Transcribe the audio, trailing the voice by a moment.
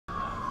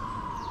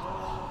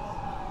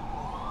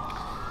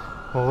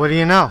Well, what do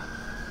you know?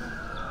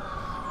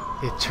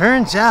 It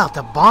turns out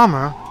the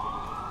bomber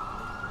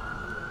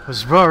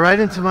was brought right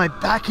into my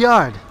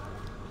backyard.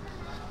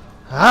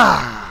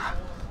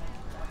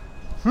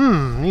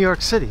 New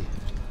York City.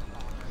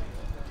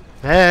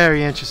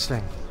 Very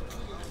interesting.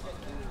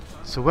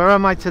 So where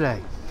am I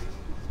today?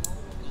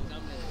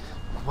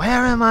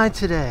 Where am I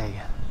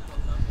today?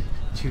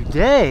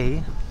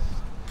 Today,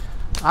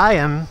 I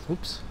am...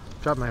 Oops,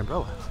 dropped my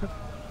umbrella.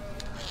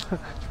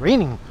 It's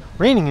raining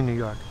in New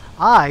York.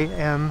 I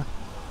am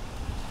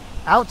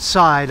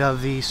outside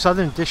of the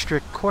Southern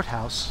District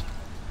Courthouse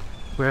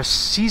where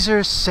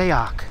CESAR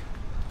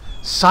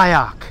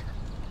SAYOC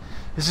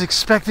is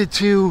expected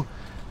to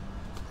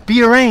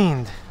be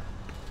arraigned.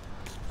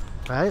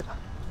 Right?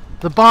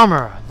 The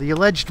bomber, the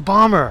alleged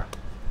bomber,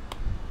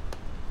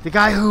 the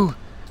guy who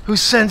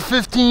sent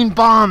 15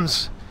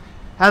 bombs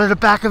out of the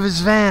back of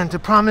his van to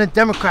prominent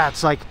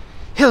Democrats like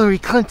Hillary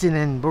Clinton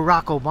and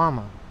Barack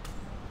Obama.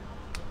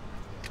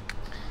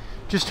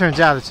 Just turns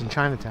out it's in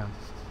Chinatown,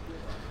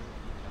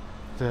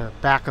 the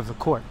back of the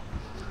court.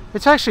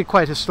 It's actually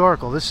quite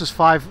historical. This is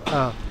 5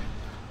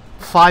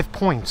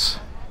 points.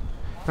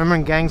 Remember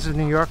in Gangs of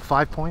New York,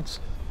 5 points?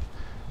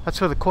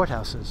 That's where the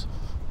courthouse is.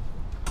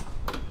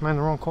 Am I in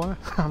the wrong corner?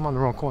 I'm on the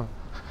wrong corner.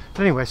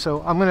 But anyway,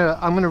 so I'm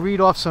gonna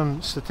read off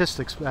some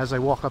statistics as I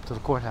walk up to the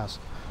courthouse.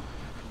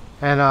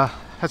 And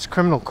that's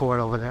criminal court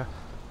over there.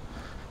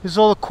 This is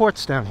all the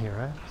courts down here,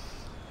 right?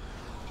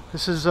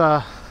 This is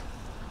all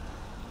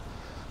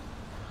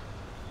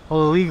the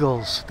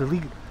legals. The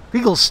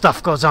legal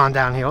stuff goes on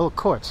down here. All the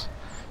courts.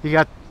 You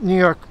got New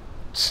York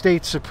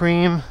State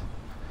Supreme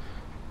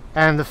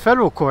and the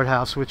federal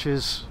courthouse, which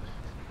is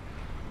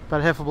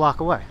about half a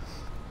block away.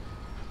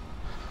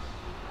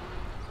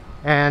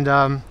 And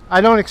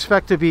I don't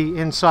expect to be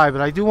inside,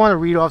 but I do want to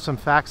read off some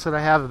facts that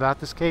I have about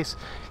this case.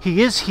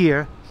 He is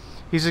here.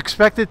 He's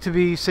expected to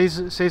be,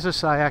 CESAR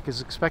SAYOC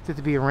is expected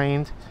to be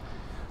arraigned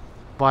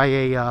by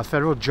a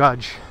federal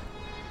judge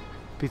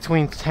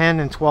between 10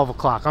 and 12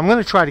 o'clock. I'm going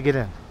to try to get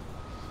in.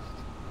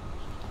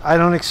 I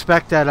don't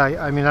expect that.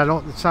 I mean,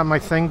 it's not my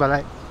thing,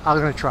 but I'm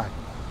going to try.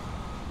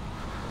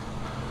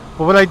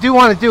 But what I do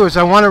want to do is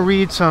I want to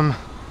read some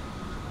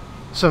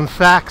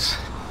facts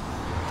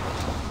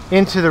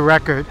into the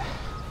record,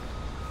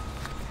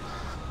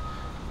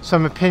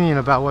 some opinion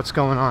about what's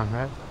going on,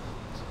 right?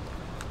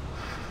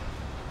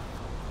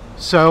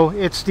 So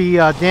it's the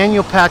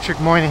Daniel Patrick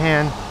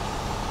Moynihan,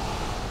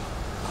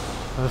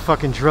 the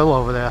fucking drill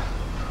over there,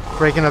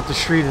 breaking up the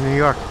street in New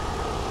York.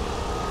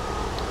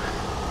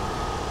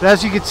 But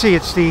as you can see,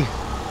 it's the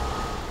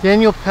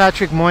Daniel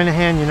Patrick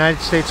Moynihan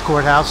United States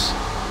Courthouse.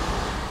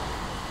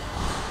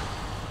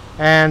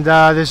 And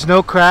there's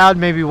no crowd,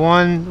 maybe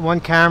one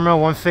camera,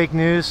 one fake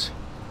news.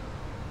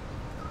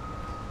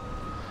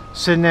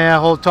 Sitting there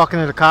talking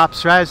to the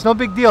cops, right? It's no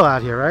big deal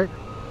out here, right?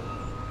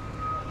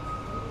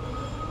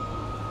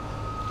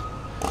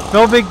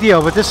 No big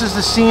deal, but this is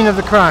the scene of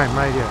the crime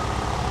right here.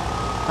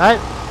 Right?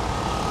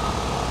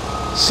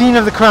 Scene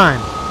of the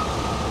crime.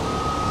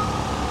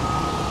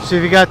 So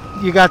if you got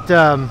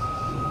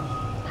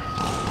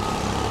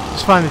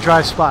just find a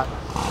dry spot.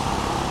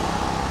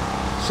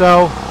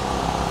 So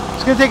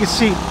it's gonna take a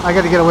seat. I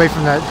gotta get away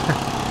from that.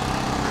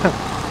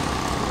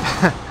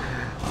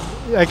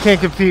 I can't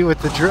compete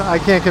with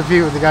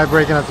the guy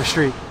breaking up the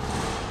street.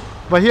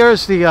 But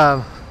here's the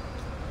you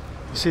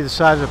see the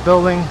side of the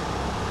building.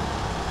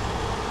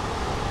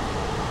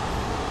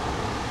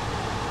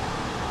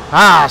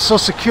 Ah, so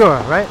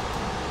secure, right?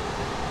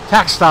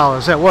 Tax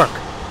dollars at work.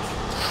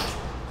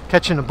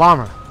 Catching the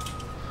bomber.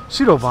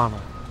 Pseudo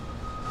bomber.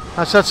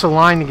 That's the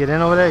line to get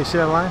in over there. You see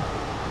that line?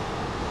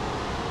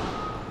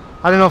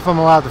 I don't know if I'm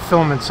allowed to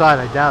film inside.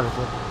 I doubt it,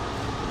 but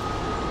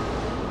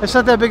it's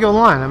not that big of a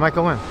line. I might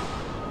go in.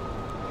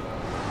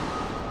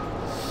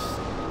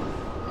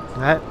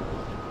 That.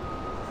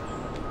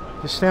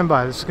 Just stand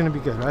by. This is going to be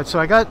good, right? So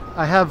I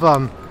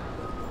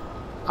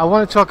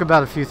want to talk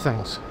about a few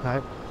things,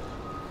 right?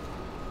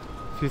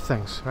 A few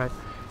things, right?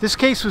 This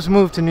case was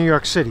moved to New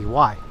York City.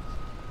 Why?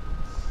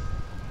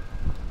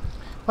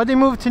 Why'd they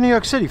move it to New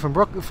York City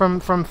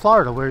from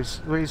Florida, where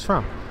he's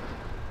from?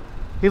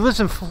 He lives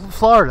in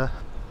Florida,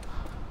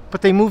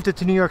 but they moved it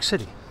to New York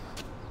City.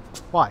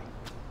 Why?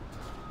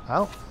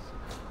 Well,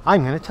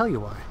 I'm going to tell you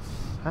why.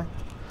 Okay?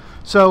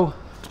 So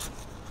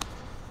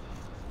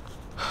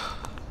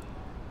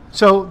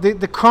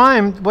the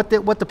crime, what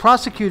the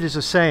prosecutors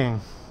are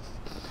saying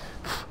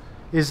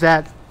is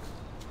that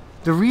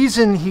the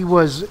reason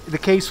the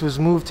case was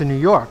moved to New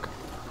York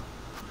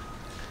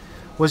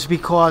was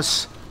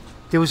because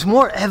there was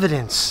more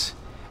evidence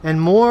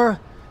and more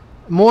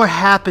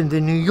happened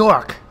in New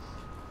York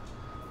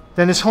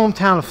than his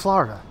hometown of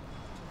Florida.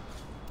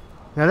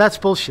 Now that's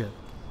bullshit,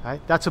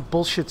 right? That's a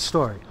bullshit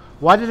story.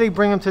 Why did they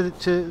bring him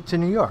to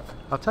New York?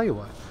 I'll tell you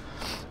why,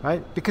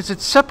 right? Because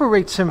it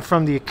separates him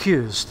from the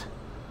accused,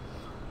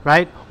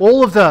 right?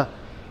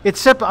 It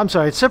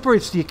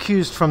separates the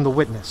accused from the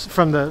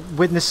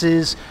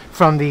witnesses,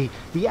 from the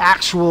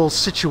actual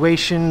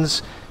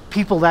situations,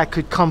 people that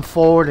could come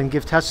forward and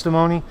give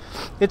testimony.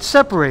 It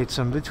separates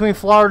them. Between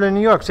Florida and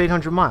New York, it's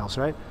 800 miles,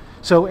 right?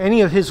 So any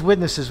of his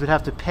witnesses would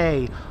have to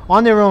pay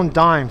on their own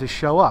dime to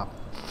show up.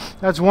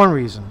 That's one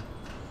reason,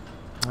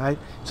 right?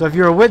 So if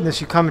you're a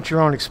witness, you come at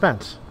your own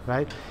expense,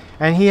 right?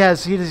 And he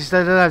doesn't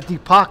have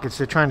deep pockets.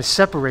 They're trying to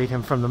separate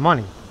him from the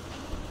money,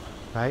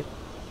 right?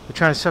 They're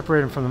trying to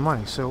separate him from the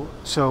money. So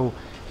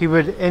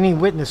any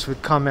witness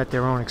would come at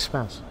their own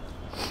expense.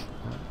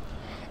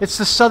 It's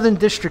the Southern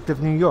District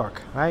of New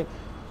York, right?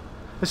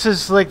 This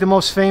is like the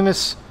most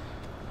famous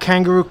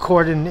kangaroo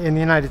court in the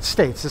United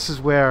States. This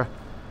is where,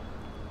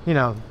 you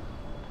know,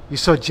 you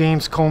saw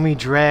James Comey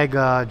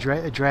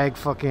drag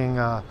fucking,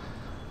 what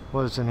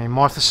was her name,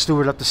 Martha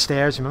Stewart up the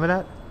stairs. You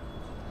remember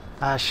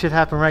that? Shit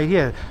happened right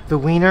here. The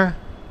Wiener,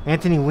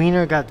 Anthony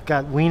Weiner got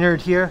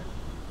wienered here.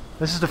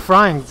 This is the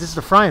frying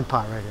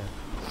pot right here.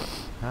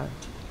 Right?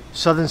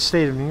 Southern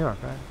state of New York,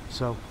 right?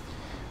 So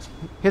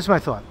here's my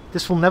thought.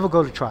 This will never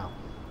go to trial,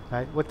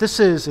 right? What this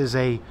is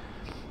a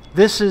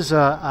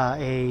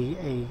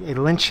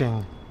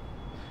lynching.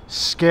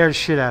 Scared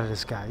shit out of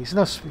this guy.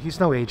 He's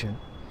no agent.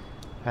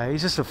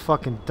 He's just a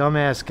fucking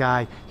dumbass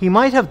guy. He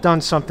might have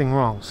done something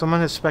wrong.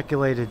 Someone has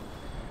speculated.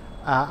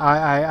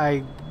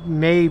 I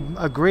may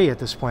agree at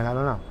this point. I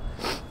don't know.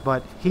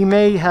 But he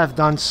may have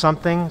done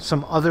something,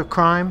 some other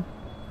crime,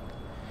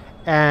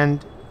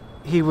 and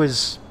he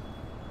was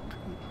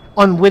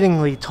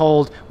unwittingly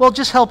told, well,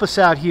 just help us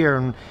out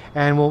here,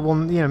 and we'll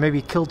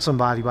maybe killed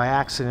somebody by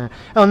accident.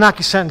 It'll knock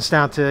your sentence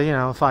down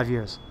to 5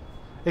 years.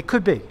 It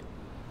could be.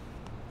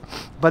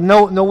 But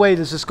no way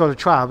does this go to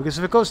trial, because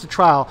if it goes to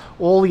trial,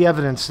 all the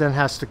evidence then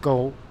has to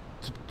go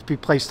to be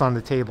placed on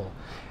the table,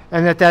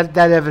 and that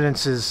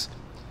evidence is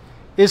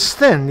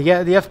thin. The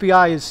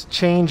FBI is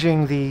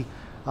changing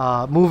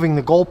moving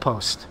the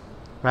goalpost,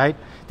 right?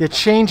 They're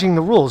changing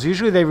the rules.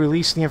 Usually they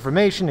release the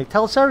information. They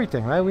tell us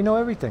everything, right? We know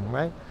everything,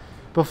 right?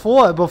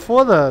 Before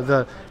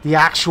the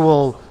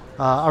actual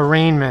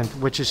arraignment,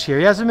 which is here,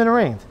 he hasn't been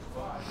arraigned,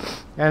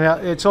 and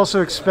it's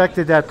also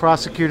expected that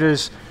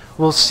prosecutors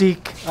will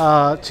seek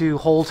to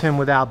hold him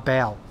without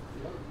bail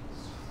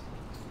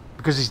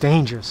because he's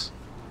dangerous.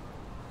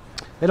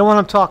 They don't want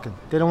him talking.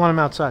 They don't want him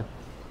outside.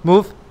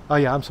 Move. Oh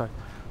yeah, I'm sorry.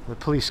 The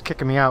police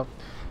kicking me out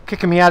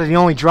of the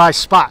only dry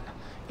spot.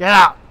 Get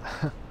out.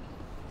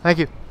 Thank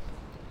you.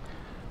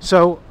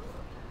 So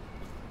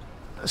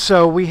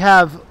we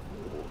have.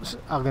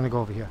 I'm going to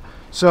go over here.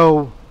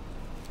 So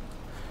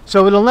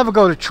it'll never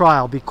go to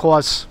trial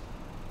because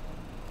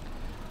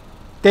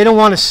they don't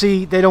want to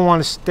see. They don't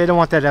want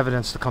that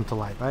evidence to come to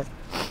light, right?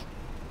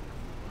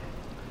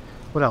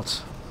 What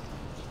else?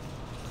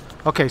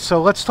 Okay,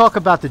 so let's talk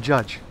about the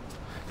judge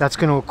that's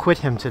going to acquit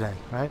him today,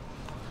 right?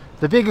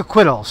 The big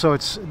acquittal. So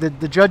it's the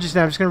judge's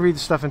name. I'm just going to read the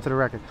stuff into the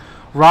record.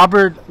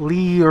 Robert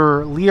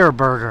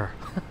Lehrburger.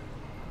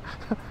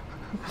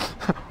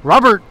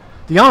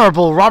 The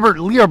Honorable Robert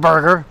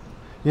Lehrburger,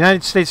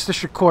 United States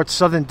District Court,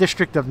 Southern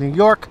District of New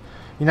York,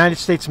 United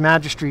States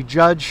Magistrate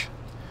Judge.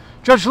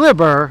 Judge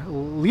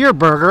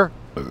Lehrburger,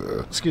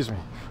 excuse me,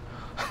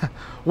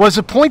 was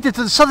appointed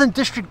to the Southern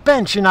District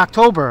Bench in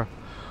October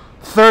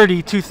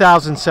 30,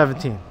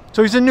 2017.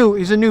 So he's a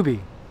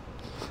newbie,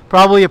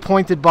 probably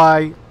appointed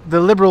by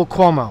the liberal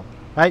Cuomo,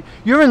 right?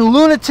 You're in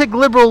lunatic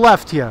liberal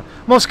left here.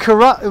 Most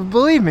corrupt,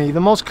 believe me, the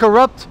most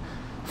corrupt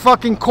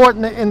fucking court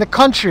in the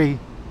country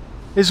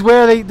is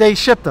where they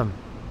ship them.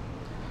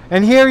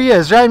 And here he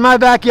is, right in my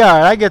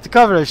backyard. I get to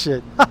cover this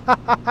shit.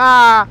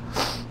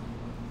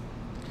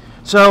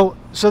 So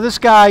this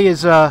guy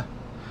is,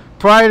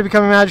 prior to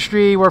becoming a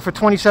magistrate, he worked for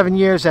 27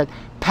 years at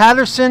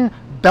Patterson,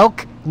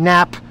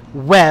 Belknap,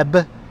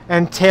 Webb,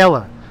 and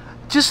Taylor.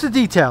 Just the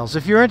details.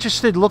 If you're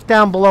interested, look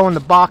down below in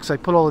the box. I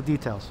put all the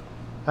details,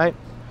 right?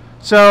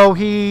 So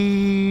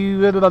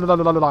he's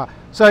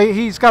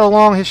got a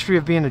long history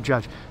of being a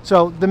judge.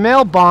 So the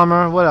mail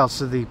bomber, what else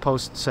did the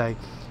Post say?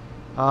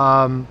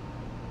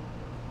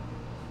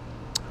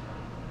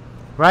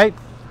 Right?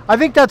 I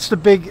think that's the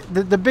big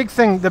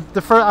thing. The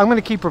first, I'm going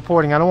to keep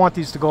reporting. I don't want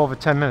these to go over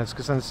 10 minutes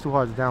because then it's too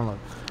hard to download.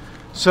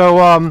 So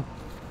I'm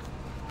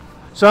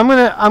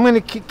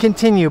going to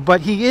continue.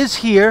 But he is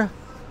here,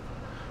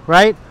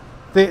 right?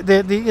 But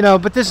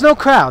there's no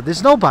crowd.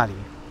 There's nobody.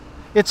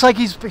 It's like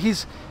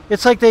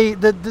it's like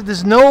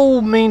there's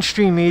no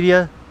mainstream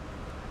media.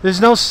 There's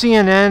no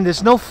CNN.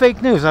 There's no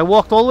fake news. I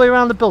walked all the way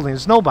around the building.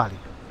 There's nobody.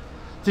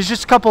 There's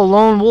just a couple of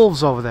lone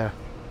wolves over there,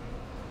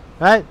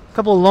 right? A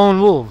couple of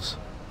lone wolves.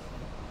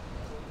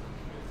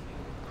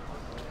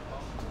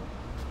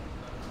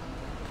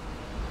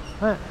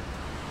 Right.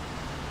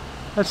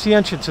 That's the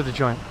entrance to the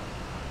joint.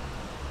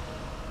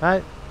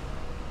 Right?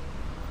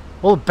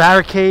 All the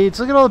barricades.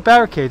 Look at all the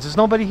barricades. There's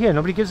nobody here.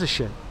 Nobody gives a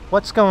shit.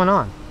 What's going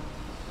on?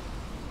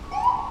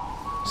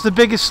 It's the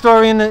biggest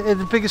story in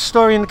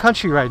the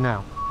country right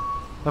now.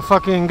 A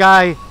fucking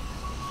guy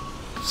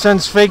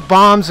sends fake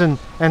bombs and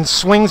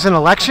swings an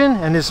election,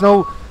 and there's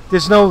no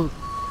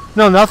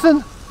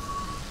nothing.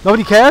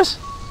 Nobody cares.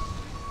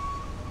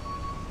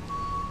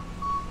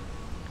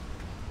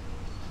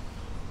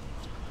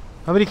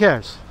 Nobody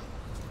cares.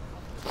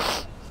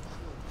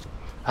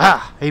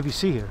 Ah,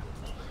 ABC here.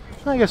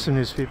 I got some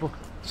news, people.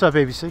 What's up,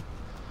 ABC?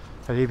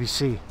 At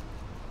ABC.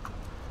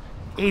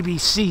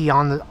 ABC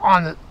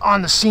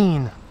on the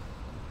scene.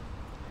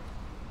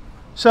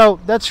 So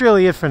that's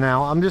really it for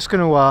now. I'm just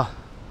gonna.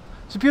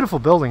 It's a beautiful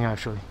building,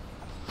 actually.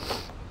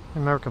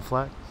 American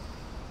flag.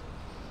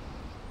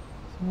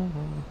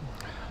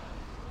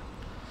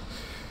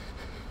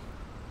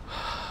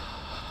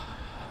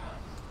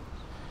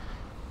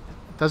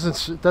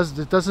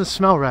 It doesn't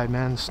smell right,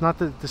 man. It's not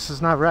that this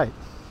is not right.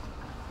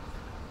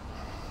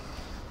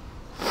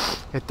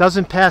 It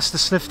doesn't pass the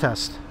sniff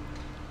test.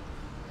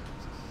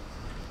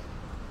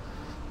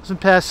 Doesn't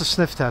pass the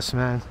sniff test,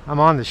 man. I'm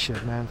on this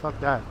shit, man. Fuck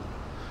that.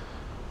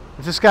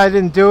 If this guy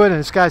didn't do it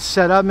and this guy's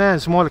set up, man,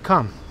 there's more to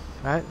come.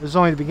 Right? This is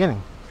only the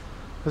beginning.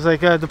 It's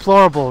like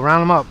deplorable.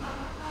 Round him up.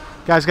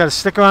 Guy's got a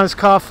sticker on his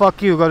car.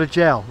 Fuck you. Go to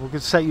jail.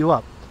 We'll set you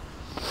up.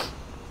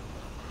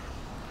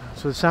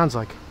 That's what it sounds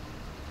like.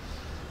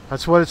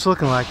 That's what it's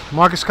looking like.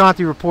 Marcus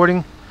Conte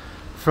reporting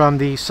from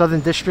the Southern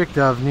District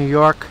of New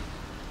York.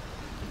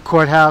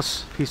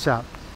 Courthouse. Peace out.